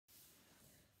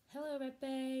Hello Red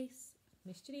Base,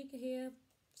 Miss Janika here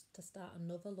to start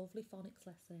another lovely phonics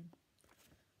lesson.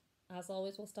 As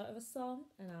always, we'll start with a song,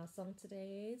 and our song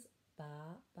today is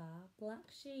Ba Ba Black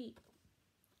Sheep.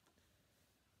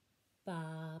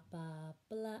 Ba Ba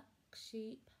Black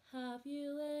Sheep, have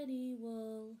you any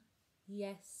wool?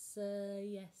 Yes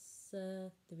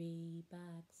sir, 3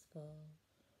 bags full.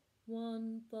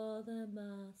 1 for the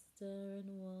master and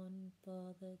 1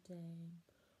 for the dame.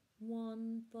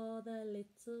 1 for the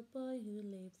little boy who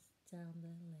lives down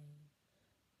the lane.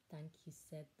 Thank you,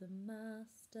 said the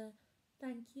master.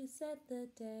 Thank you, said the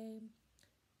dame.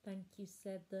 Thank you,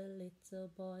 said the little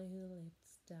boy who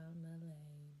lives down the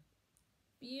lane.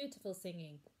 Beautiful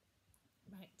singing.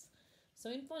 Right,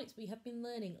 so in phonics we have been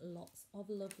learning lots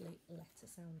of lovely letter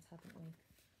sounds, haven't we?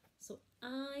 So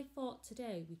I thought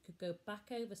today we could go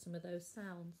back over some of those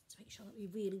sounds to make sure that we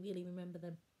really remember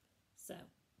them. So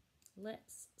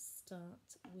let's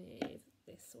start with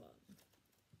this one.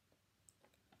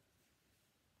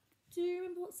 Do you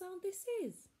remember what sound this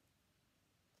is?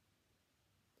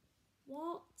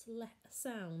 What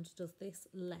sound does this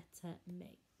letter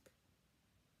make?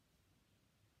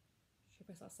 Should we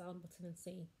press that sound button and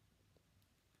see?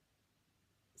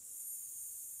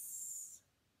 S.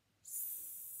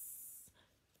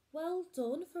 Well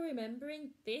done for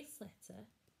remembering this letter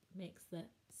makes the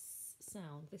S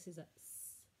sound. This is a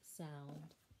S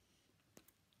sound.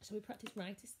 Shall we practice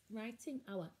writing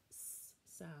our S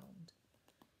sound?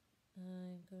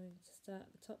 I'm going to start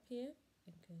at the top here.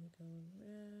 I'm going to go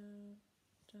around,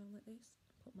 down like this.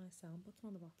 Put my sound button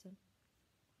on the bottom.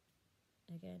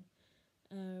 Again.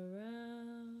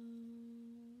 Around.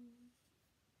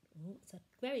 Oh, it's a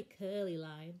very curly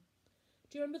line.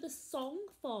 Do you remember the song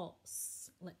for S?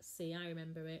 Let's see, I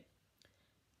remember it.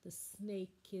 The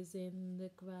snake is in the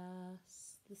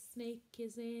grass. The snake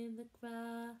is in the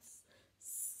grass.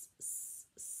 S, s,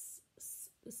 s, s.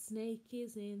 The snake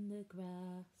is in the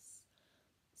grass.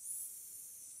 S.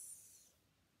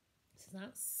 So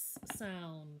that's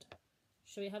sound.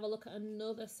 Shall we have a look at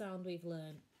another sound we've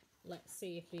learned? Let's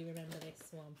see if we remember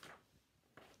this one.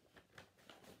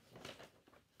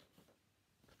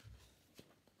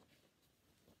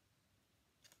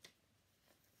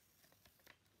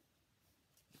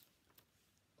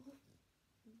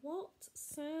 What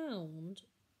sound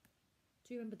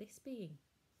do you remember this being?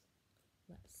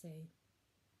 Let's see.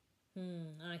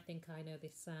 I think I know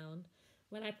this sound.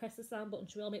 When I press the sound button,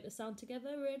 should we all make the sound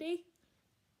together? Ready?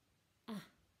 Ah,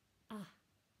 ah,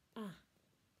 ah.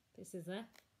 This is a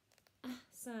ah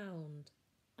sound.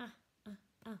 Ah, ah,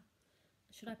 ah.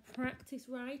 Should I practice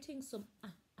writing some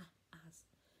ahs?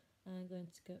 I'm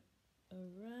going to go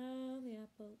around the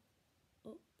apple,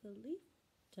 up the leaf,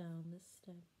 down the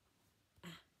stem.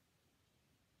 Ah.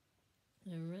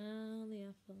 Around the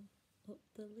apple, up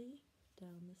the leaf,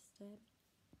 down the stem.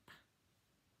 Ah.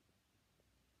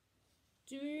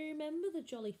 Do you remember the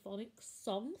Jolly Phonics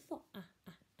song for ah,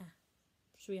 ah, ah?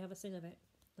 Should we have a sing of it?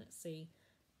 Let's see.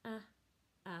 Ah,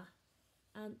 ah,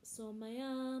 ants on my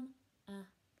arm, ah,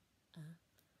 ah.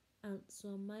 Ants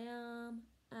on my arm,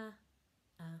 ah,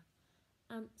 ah.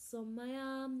 Ants on my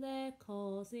arm, they're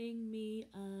causing me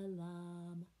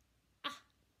alarm. Ah!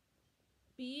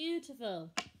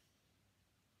 Beautiful.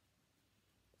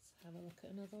 Let's have a look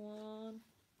at another one.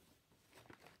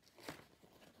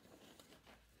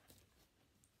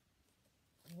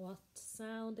 What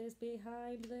sound is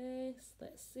behind this?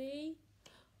 Let's see.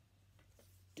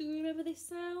 Do you remember this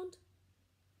sound?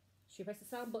 Should we press the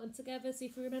sound button together, see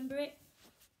if we remember it?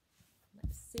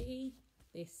 Let's see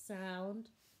this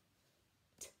sound.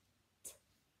 T, t,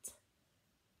 t, t,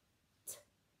 t,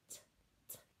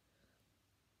 t.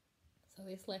 So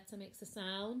this letter makes a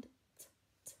sound. T,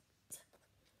 t, t.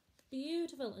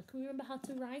 Beautiful. And can we remember how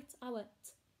to write our t,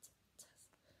 t, t?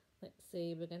 Let's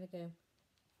see, we're going to go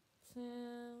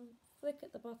sound, flick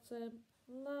at the bottom,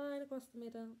 line across the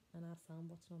middle, and our sound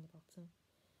button on the bottom.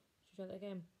 Should we try that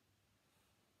again?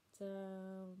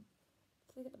 Down,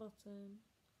 flick at the bottom,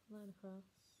 line across.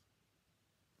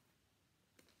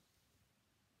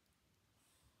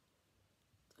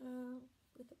 Down,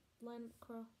 flick at, line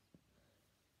across.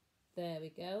 There we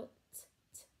go. T,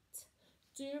 t, t.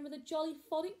 Do you remember the Jolly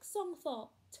Phonics song for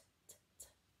t, t, t?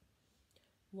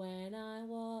 When I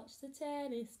watch the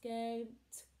tennis game,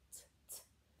 t, t, t,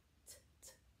 t,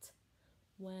 t, t.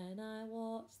 When I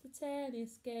watch the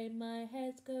tennis game, my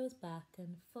head goes back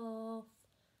and forth.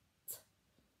 T.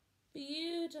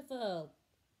 Beautiful.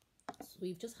 So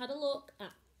we've just had a look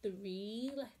at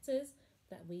 3 letters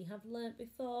that we have learnt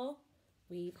before.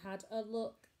 We've had a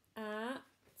look at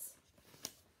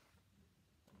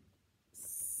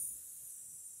S,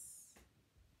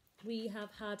 We have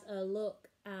had a look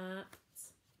at,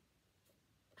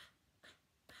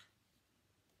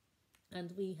 and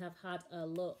we have had a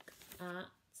look at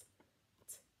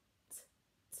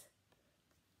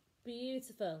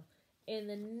beautiful. In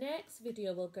the next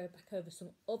video, we'll go back over some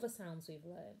other sounds we've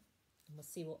learned and we'll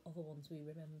see what other ones we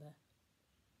remember.